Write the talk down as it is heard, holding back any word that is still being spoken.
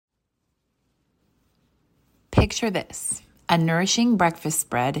Picture this: a nourishing breakfast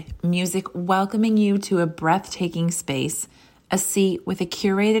spread, music welcoming you to a breathtaking space, a seat with a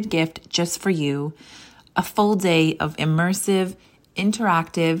curated gift just for you, a full day of immersive,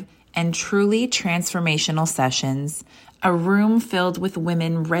 interactive, and truly transformational sessions, a room filled with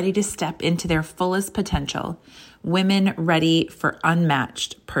women ready to step into their fullest potential, women ready for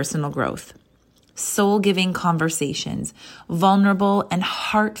unmatched personal growth. Soul-giving conversations, vulnerable and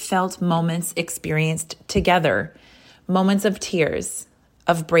heartfelt moments experienced together, moments of tears,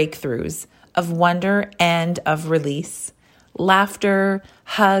 of breakthroughs, of wonder and of release, laughter,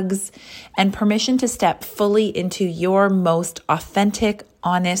 hugs, and permission to step fully into your most authentic,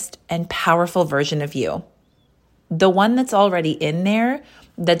 honest, and powerful version of you. The one that's already in there,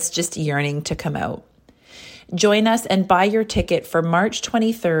 that's just yearning to come out. Join us and buy your ticket for March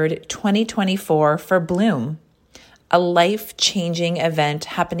 23rd, 2024 for Bloom, a life-changing event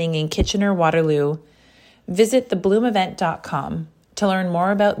happening in Kitchener-Waterloo. Visit thebloomevent.com to learn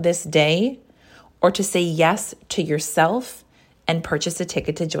more about this day or to say yes to yourself and purchase a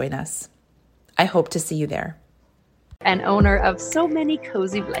ticket to join us. I hope to see you there. And owner of so many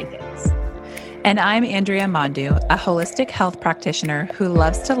cozy blankets. And I'm Andrea Mondu, a holistic health practitioner who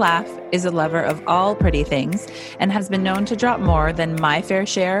loves to laugh, is a lover of all pretty things, and has been known to drop more than my fair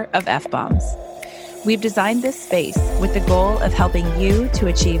share of F-bombs. We've designed this space with the goal of helping you to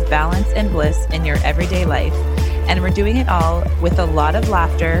achieve balance and bliss in your everyday life, and we're doing it all with a lot of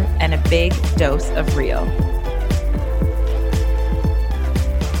laughter and a big dose of real.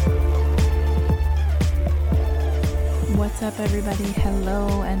 What's up, everybody?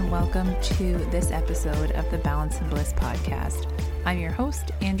 Hello, and welcome to this episode of the Balance and Bliss podcast. I'm your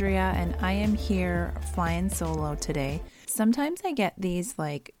host, Andrea, and I am here flying solo today. Sometimes I get these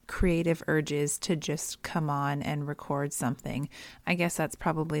creative urges to just come on and record something. I guess that's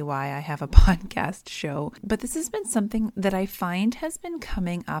probably why I have a podcast show. But this has been something that I find has been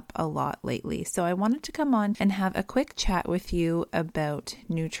coming up a lot lately. So I wanted to come on and have a quick chat with you about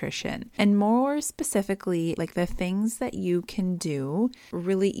nutrition, and more specifically, the things that you can do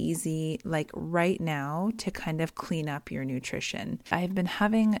really easy, right now, to kind of clean up your nutrition. I've been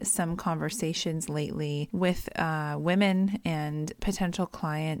having some conversations lately with women and potential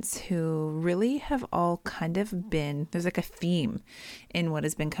clients who really have all kind of been, there's a theme in what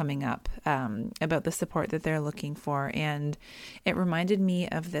has been coming up about the support that they're looking for. And it reminded me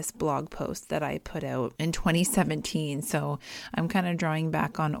of this blog post that I put out in 2017. So I'm kind of drawing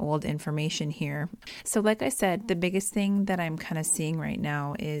back on old information here. So like I said, the biggest thing that I'm kind of seeing right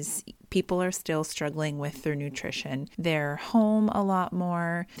now is people are still struggling with their nutrition. They're home a lot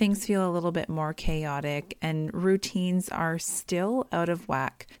more. Things feel a little bit more chaotic, and routines are still out of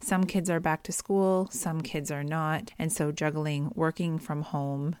whack. Some kids are back to school, some kids are not. And so juggling working from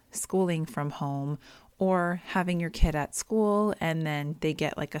home, schooling from home, or having your kid at school and then they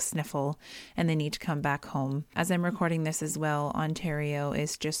get a sniffle and they need to come back home. As I'm recording this as well, Ontario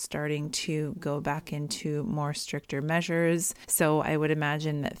is just starting to go back into more stricter measures. So I would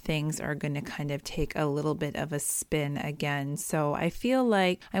imagine that things are going to kind of take a little bit of a spin again. So I feel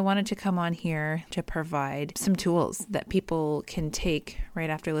like I wanted to come on here to provide some tools that people can take right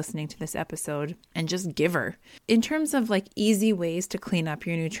after listening to this episode and just give her. In terms of easy ways to clean up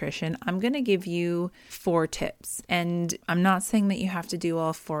your nutrition, I'm going to give you 4 tips. And I'm not saying that you have to do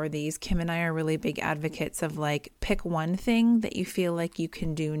all 4 of these. Kim and I are really big advocates of pick one thing that you feel like you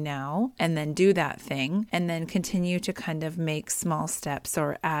can do now and then do that thing, and then continue to kind of make small steps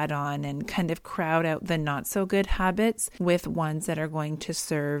or add on and kind of crowd out the not so good habits with ones that are going to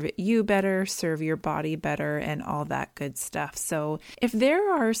serve you better, serve your body better, and all that good stuff. So if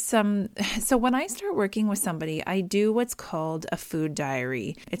there are so when I start working with somebody, I do what's called a food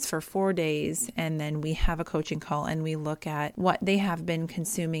diary. It's for 4 days, and then we have a coaching call and we look at what they have been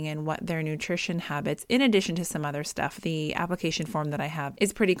consuming and what their nutrition habits, in addition to some other stuff. The application form that I have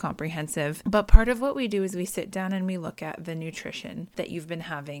is pretty comprehensive, but part of what we do is we sit down and we look at the nutrition that you've been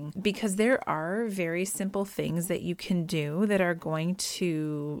having, because there are very simple things that you can do that are going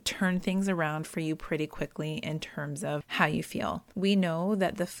to turn things around for you pretty quickly in terms of how you feel. We know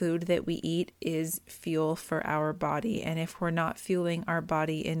that the food that we eat is fuel for our body, and if we're not fueling our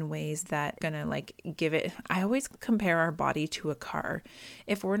body in ways that gonna give it, I always compare our body to a car.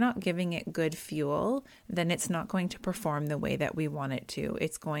 If we're not giving it good fuel, then it's not going to perform the way that we want it to.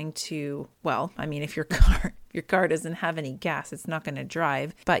 It's going to, if your car your car doesn't have any gas, it's not going to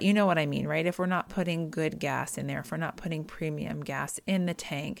drive. But you know what I mean, right? If we're not putting good gas in there, if we're not putting premium gas in the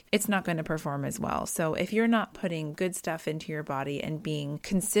tank, it's not going to perform as well. So if you're not putting good stuff into your body and being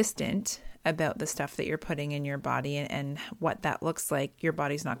consistent about the stuff that you're putting in your body and what that looks like, your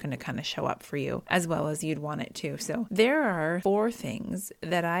body's not going to kind of show up for you as well as you'd want it to. So there are 4 things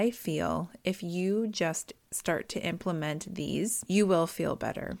that I feel if you just start to implement these, you will feel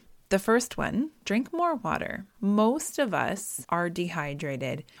better. The first one, drink more water. Most of us are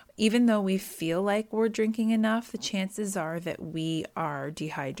dehydrated. Even though we feel like we're drinking enough, the chances are that we are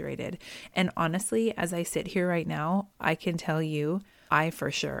dehydrated. And honestly, as I sit here right now, I can tell you, I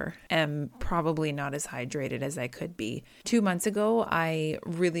for sure am probably not as hydrated as I could be. 2 months ago, I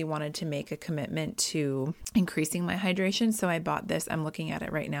really wanted to make a commitment to increasing my hydration. So I bought this, I'm looking at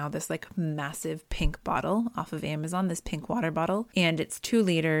it right now, this like massive pink bottle off of Amazon, this pink water bottle. And it's 2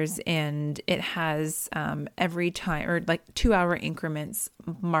 liters and it has every time or like 2-hour increments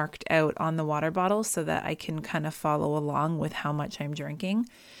marked out on the water bottle so that I can kind of follow along with how much I'm drinking.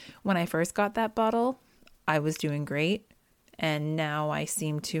 When I first got that bottle, I was doing great. And now I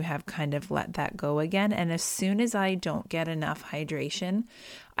seem to have kind of let that go again. And as soon as I don't get enough hydration,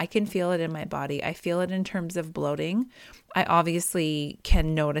 I can feel it in my body. I feel it in terms of bloating. I obviously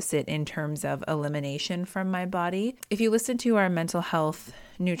can notice it in terms of elimination from my body. If you listen to our mental health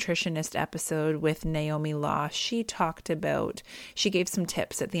nutritionist episode with Naomi Law, she gave some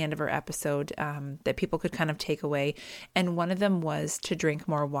tips at the end of her episode that people could kind of take away. And one of them was to drink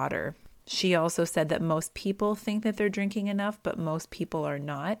more water. She also said that most people think that they're drinking enough, but most people are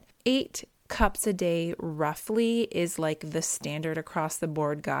not. 8 cups a day roughly is like the standard across the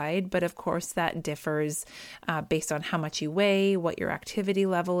board guide. But of course that differs based on how much you weigh, what your activity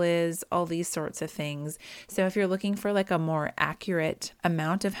level is, all these sorts of things. So if you're looking for like a more accurate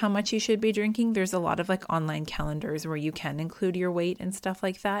amount of how much you should be drinking, there's a lot of like online calendars where you can include your weight and stuff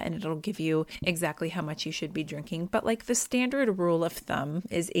like that. And it'll give you exactly how much you should be drinking. But like the standard rule of thumb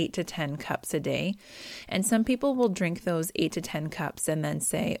is 8 to 10 cups a day. And some people will drink those 8 to 10 cups and then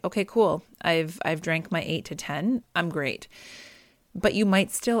say, okay, cool. I've drank my 8 to 10. I'm great. But you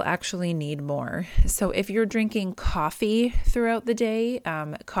might still actually need more. So if you're drinking coffee throughout the day,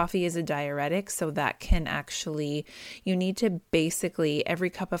 coffee is a diuretic. So that can actually, you need to basically,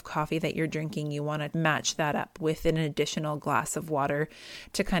 every cup of coffee that you're drinking, you want to match that up with an additional glass of water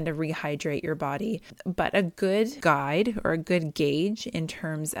to kind of rehydrate your body. But a good guide or a good gauge in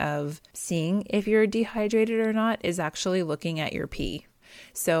terms of seeing if you're dehydrated or not is actually looking at your pee.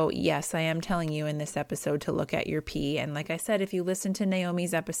 So yes, I am telling you in this episode to look at your pee. And like I said, if you listen to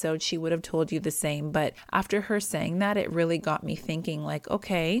Naomi's episode, she would have told you the same. But after her saying that, it really got me thinking like,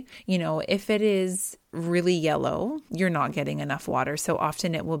 okay, if it is really yellow, you're not getting enough water. So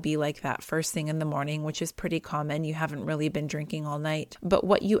often it will be like that first thing in the morning, which is pretty common. You haven't really been drinking all night. But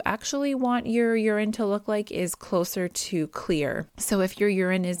what you actually want your urine to look like is closer to clear. So if your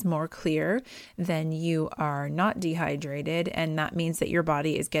urine is more clear, then you are not dehydrated. And that means that your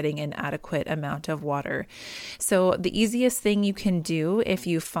body is getting an adequate amount of water. So the easiest thing you can do if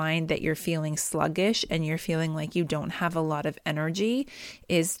you find that you're feeling sluggish and you're feeling like you don't have a lot of energy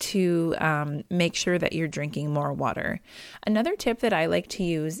is to make sure that you're drinking more water. Another tip that I like to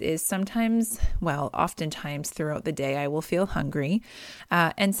use is oftentimes throughout the day, I will feel hungry.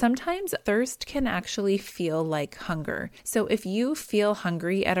 And sometimes thirst can actually feel like hunger. So if you feel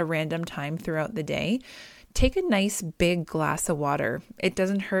hungry at a random time throughout the day, take a nice big glass of water. It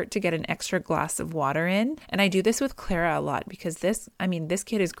doesn't hurt to get an extra glass of water in. And I do this with Clara a lot because this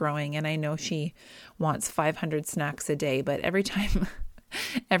kid is growing and I know she wants 500 snacks a day, but every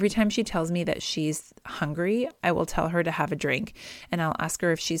time she tells me that she's hungry, I will tell her to have a drink and I'll ask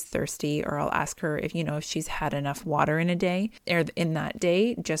her if she's thirsty or I'll ask her if she's had enough water in a day or in that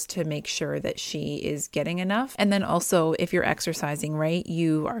day just to make sure that she is getting enough. And then also if you're exercising, right,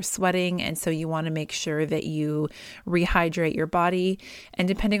 you are sweating. And so you want to make sure that you rehydrate your body. And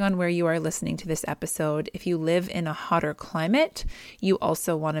depending on where you are listening to this episode, if you live in a hotter climate, you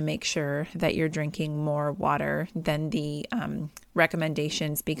also want to make sure that you're drinking more water than the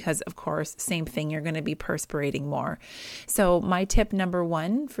recommendations because of course, same thing, you're going to be perspirating more. So my tip number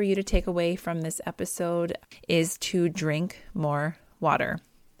 1 for you to take away from this episode is to drink more water.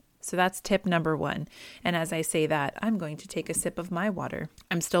 So that's tip number 1. And as I say that, I'm going to take a sip of my water.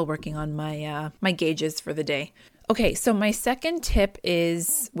 I'm still working on my gauges for the day. Okay, so my second tip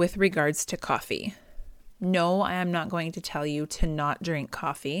is with regards to coffee. No, I am not going to tell you to not drink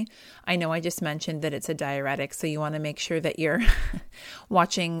coffee. I know I just mentioned that it's a diuretic, so you want to make sure that you're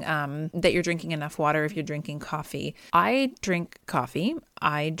watching, that you're drinking enough water if you're drinking coffee. I drink coffee.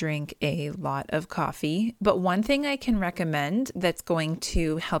 I drink a lot of coffee, but one thing I can recommend that's going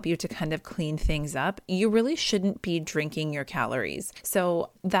to help you to kind of clean things up, you really shouldn't be drinking your calories. So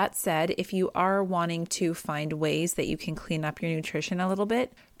that said, if you are wanting to find ways that you can clean up your nutrition a little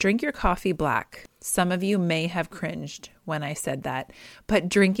bit, drink your coffee black. Some of you may have cringed when I said that, but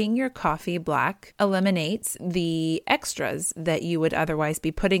drinking your coffee black eliminates the extras that you would otherwise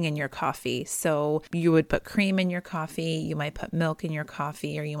be putting in your coffee. So you would put cream in your coffee, you might put milk in your coffee,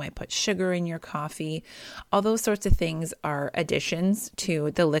 or you might put sugar in your coffee. All those sorts of things are additions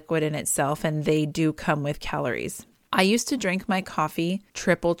to the liquid in itself, and they do come with calories. I used to drink my coffee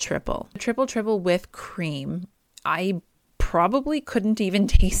triple with cream. I probably couldn't even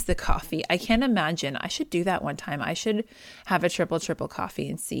taste the coffee. I can't imagine. I should do that one time. I should have a triple coffee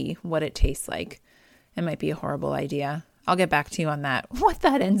and see what it tastes like. It might be a horrible idea. I'll get back to you on that, what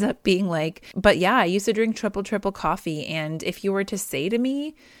that ends up being like. But yeah, I used to drink triple coffee. And if you were to say to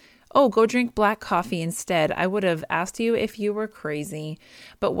me, oh, go drink black coffee instead, I would have asked you if you were crazy.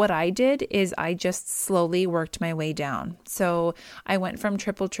 But what I did is I just slowly worked my way down. So I went from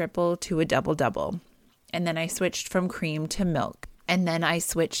triple to a double. And then I switched from cream to milk. And then I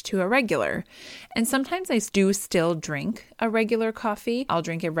switched to a regular. And sometimes I do still drink a regular coffee. I'll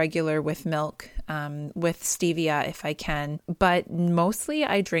drink a regular with milk, with stevia if I can. But mostly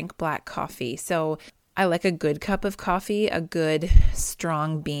I drink black coffee. So I like a good cup of coffee, a good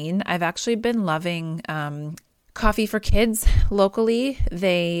strong bean. I've actually been loving Coffee for Kids locally.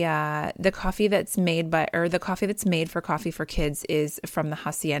 The coffee that's made for Coffee for Kids is from the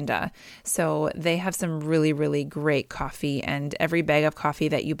Hacienda. So they have some really, really great coffee, and every bag of coffee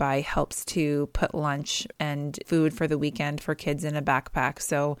that you buy helps to put lunch and food for the weekend for kids in a backpack.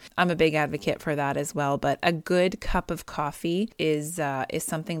 So I'm a big advocate for that as well. But a good cup of coffee is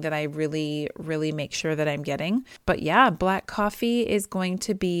something that I really, really make sure that I'm getting. But yeah, black coffee is going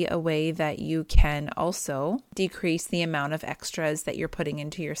to be a way that you can also decrease the amount of extras that you're putting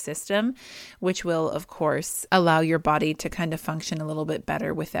into your system, which will, of course, allow your body to kind of function a little bit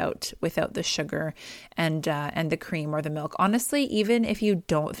better without the sugar and the cream or the milk. Honestly, even if you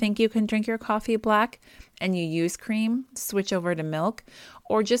don't think you can drink your coffee black and you use cream, switch over to milk,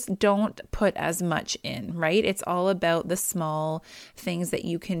 or just don't put as much in, right? It's all about the small things that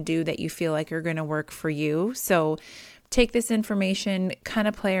you can do that you feel like are going to work for you. So take this information, kind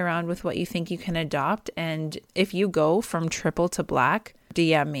of play around with what you think you can adopt. And if you go from triple to black,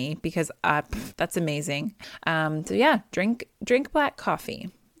 DM me, because that's amazing. So yeah, drink black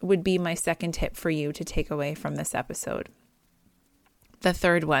coffee would be my second tip for you to take away from this episode. The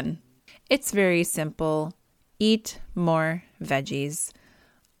third one, it's very simple. Eat more veggies.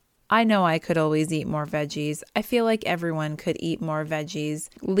 I know I could always eat more veggies. I feel like everyone could eat more veggies.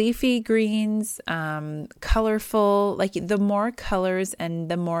 Leafy greens, colorful, like the more colors and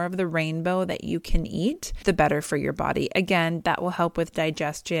the more of the rainbow that you can eat, the better for your body. Again, that will help with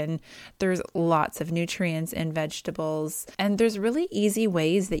digestion. There's lots of nutrients in vegetables, and there's really easy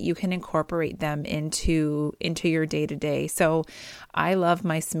ways that you can incorporate them into your day-to-day. So I love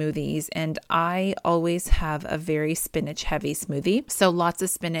my smoothies, and I always have a very spinach heavy smoothie. So lots of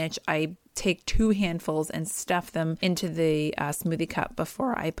spinach. I take 2 handfuls and stuff them into the smoothie cup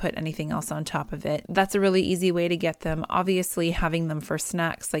before I put anything else on top of it. That's a really easy way to get them. Obviously, having them for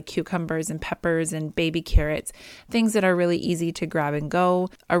snacks like cucumbers and peppers and baby carrots, things that are really easy to grab and go.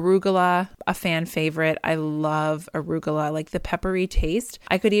 Arugula, a fan favorite. I love arugula, like the peppery taste.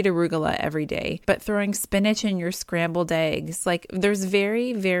 I could eat arugula every day, but throwing spinach in your scrambled eggs, like there's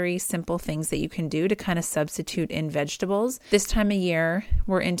very, very simple things that you can do to kind of substitute in vegetables. This time of year,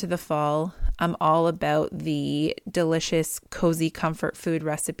 we're into the fall. I'm all about the delicious, cozy comfort food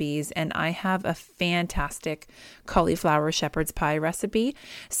recipes, and I have a fantastic cauliflower shepherd's pie recipe.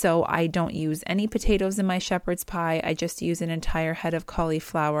 So I don't use any potatoes in my shepherd's pie. I just use an entire head of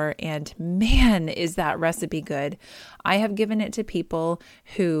cauliflower, and man, is that recipe good. I have given it to people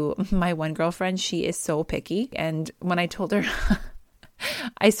who, my one girlfriend, she is so picky, and when I told her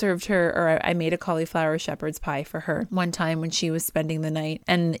I served her, or I made a cauliflower shepherd's pie for her one time when she was spending the night,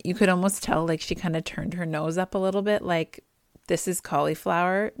 and you could almost tell like she kind of turned her nose up a little bit, like, this is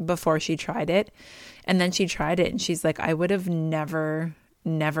cauliflower, before she tried it. And then she tried it and she's like, I would have never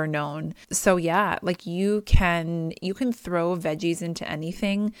never known. So yeah, like you can throw veggies into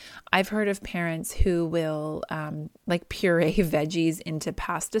anything. I've heard of parents who will like puree veggies into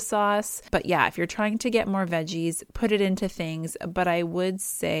pasta sauce. But yeah, if you're trying to get more veggies, put it into things. But I would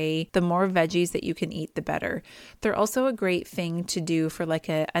say the more veggies that you can eat, the better. They're also a great thing to do for like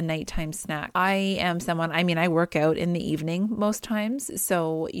a nighttime snack. I am someone, I work out in the evening most times.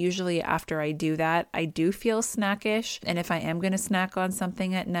 So usually after I do that, I do feel snackish. And if I am going to snack on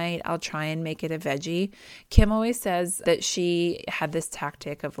something at night, I'll try and make it a veggie. Kim always says that she had this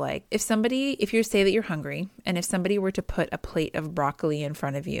tactic of like, if you say that you're hungry, and if somebody were to put a plate of broccoli in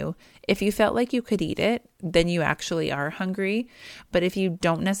front of you, if you felt like you could eat it, then you actually are hungry. But if you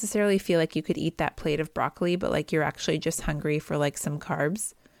don't necessarily feel like you could eat that plate of broccoli, but like you're actually just hungry for like some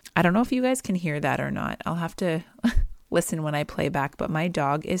carbs. I don't know if you guys can hear that or not. I'll have to listen when I play back, but my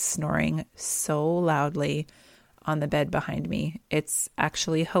dog is snoring so loudly on the bed behind me. It's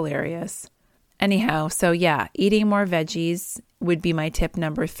actually hilarious. Anyhow, so yeah, eating more veggies would be my tip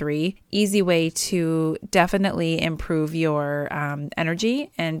number 3. Easy way to definitely improve your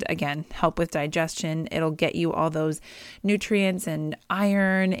energy and again, help with digestion. It'll get you all those nutrients and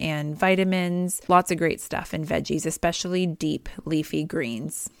iron and vitamins. Lots of great stuff in veggies, especially deep leafy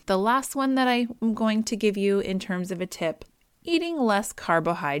greens. The last one that I'm going to give you in terms of a tip, eating less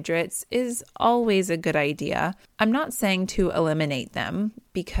carbohydrates is always a good idea. I'm not saying to eliminate them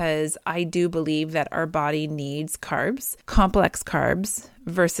because I do believe that our body needs carbs, complex carbs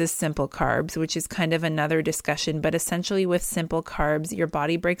versus simple carbs, which is kind of another discussion. But essentially with simple carbs, your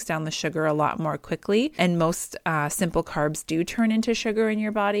body breaks down the sugar a lot more quickly. And most simple carbs do turn into sugar in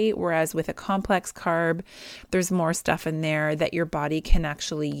your body. Whereas with a complex carb, there's more stuff in there that your body can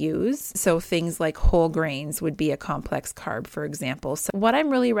actually use. So things like whole grains would be a complex carb, for example. So what I'm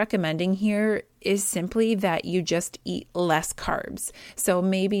really recommending here is simply that you just eat less carbs. So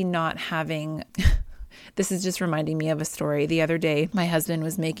maybe not having... This is just reminding me of a story. The other day, my husband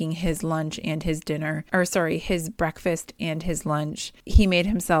was making his lunch and his dinner, his breakfast and his lunch. He made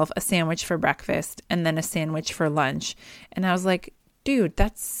himself a sandwich for breakfast and then a sandwich for lunch. And I was like, dude,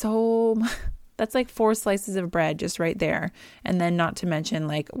 that's like 4 slices of bread just right there. And then not to mention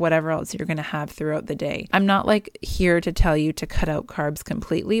like whatever else you're going to have throughout the day. I'm not like here to tell you to cut out carbs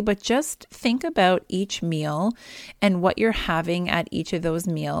completely, but just think about each meal and what you're having at each of those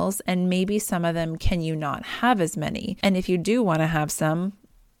meals. And maybe some of them can you not have as many. And if you do want to have some,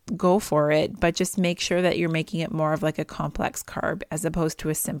 go for it, but just make sure that you're making it more of like a complex carb as opposed to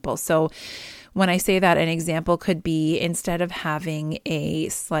a simple. So when I say that, an example could be instead of having a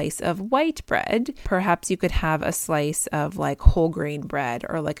slice of white bread, perhaps you could have a slice of like whole grain bread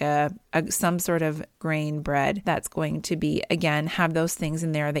or like some sort of grain bread that's going to be, again, have those things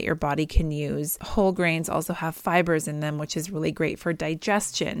in there that your body can use. Whole grains also have fibers in them, which is really great for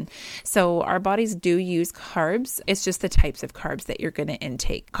digestion. So our bodies do use carbs. It's just the types of carbs that you're going to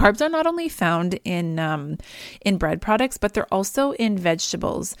intake. Carbs are not only found in bread products, but they're also in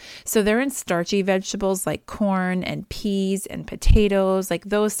vegetables. So they're in starchy vegetables like corn and peas and potatoes, like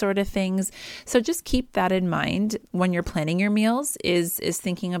those sort of things. So just keep that in mind when you're planning your meals, is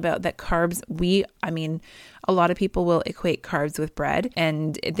thinking about that carbs. A lot of people will equate carbs with bread,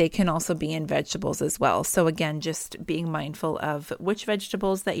 and they can also be in vegetables as well. So again, just being mindful of which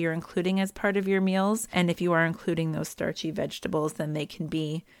vegetables that you're including as part of your meals. And if you are including those starchy vegetables, then they can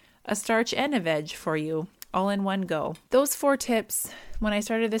be a starch and a veg for you all in one go. Those 4 tips, when I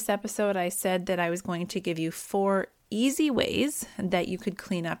started this episode, I said that I was going to give you 4 easy ways that you could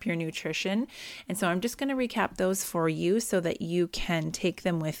clean up your nutrition. And so I'm just going to recap those for you so that you can take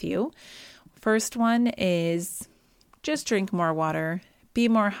them with you. First one is just drink more water, be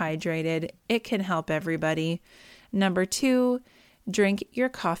more hydrated. It can help everybody. Number 2, drink your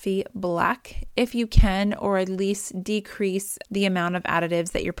coffee black if you can, or at least decrease the amount of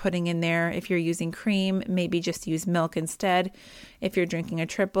additives that you're putting in there. If you're using cream, maybe just use milk instead. If you're drinking a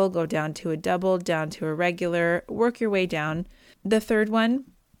triple, go down to a double, down to a regular, work your way down. The third one,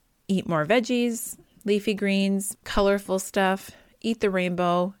 eat more veggies, leafy greens, colorful stuff, eat the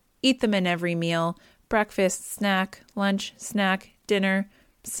rainbow, eat them in every meal, breakfast, snack, lunch, snack, dinner,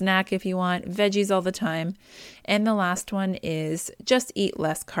 snack if you want, veggies all the time. And the last one is just eat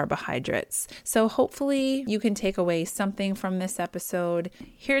less carbohydrates. So hopefully you can take away something from this episode.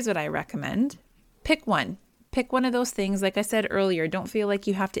 Here's what I recommend. Pick one. Pick one of those things. Like I said earlier, don't feel like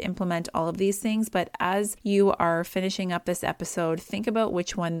you have to implement all of these things, but as you are finishing up this episode, think about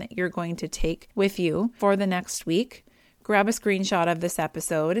which one that you're going to take with you for the next week. grab a screenshot of this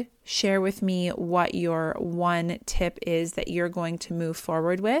episode, share with me what your one tip is that you're going to move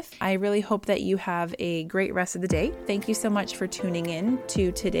forward with. I really hope that you have a great rest of the day. Thank you so much for tuning in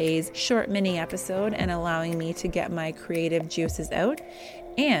to today's short mini episode and allowing me to get my creative juices out.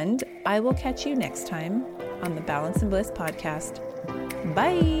 And I will catch you next time on the Balance and Bliss podcast.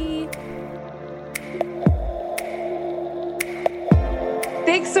 Bye.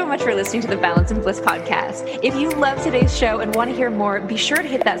 Thanks so much for listening to the Balance and Bliss podcast. If you love today's show and want to hear more, be sure to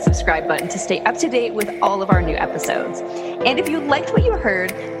hit that subscribe button to stay up to date with all of our new episodes. And if you liked what you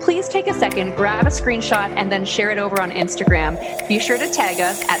heard, please take a second, grab a screenshot, and then share it over on Instagram. Be sure to tag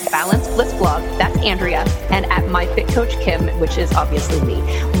us at Balance Bliss Blog, that's Andrea, and at My Fit Coach Kim, which is obviously me.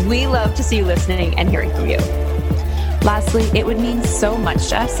 We love to see you listening and hearing from you. Lastly, it would mean so much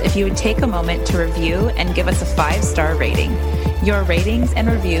to us if you would take a moment to review and give us a 5-star rating. Your ratings and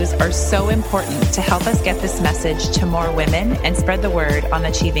reviews are so important to help us get this message to more women and spread the word on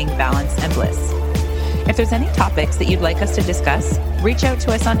achieving balance and bliss. If there's any topics that you'd like us to discuss, reach out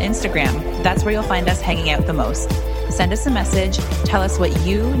to us on Instagram. That's where you'll find us hanging out the most. Send us a message, tell us what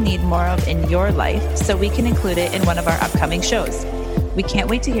you need more of in your life so we can include it in one of our upcoming shows. We can't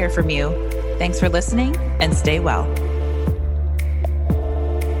wait to hear from you. Thanks for listening and stay well.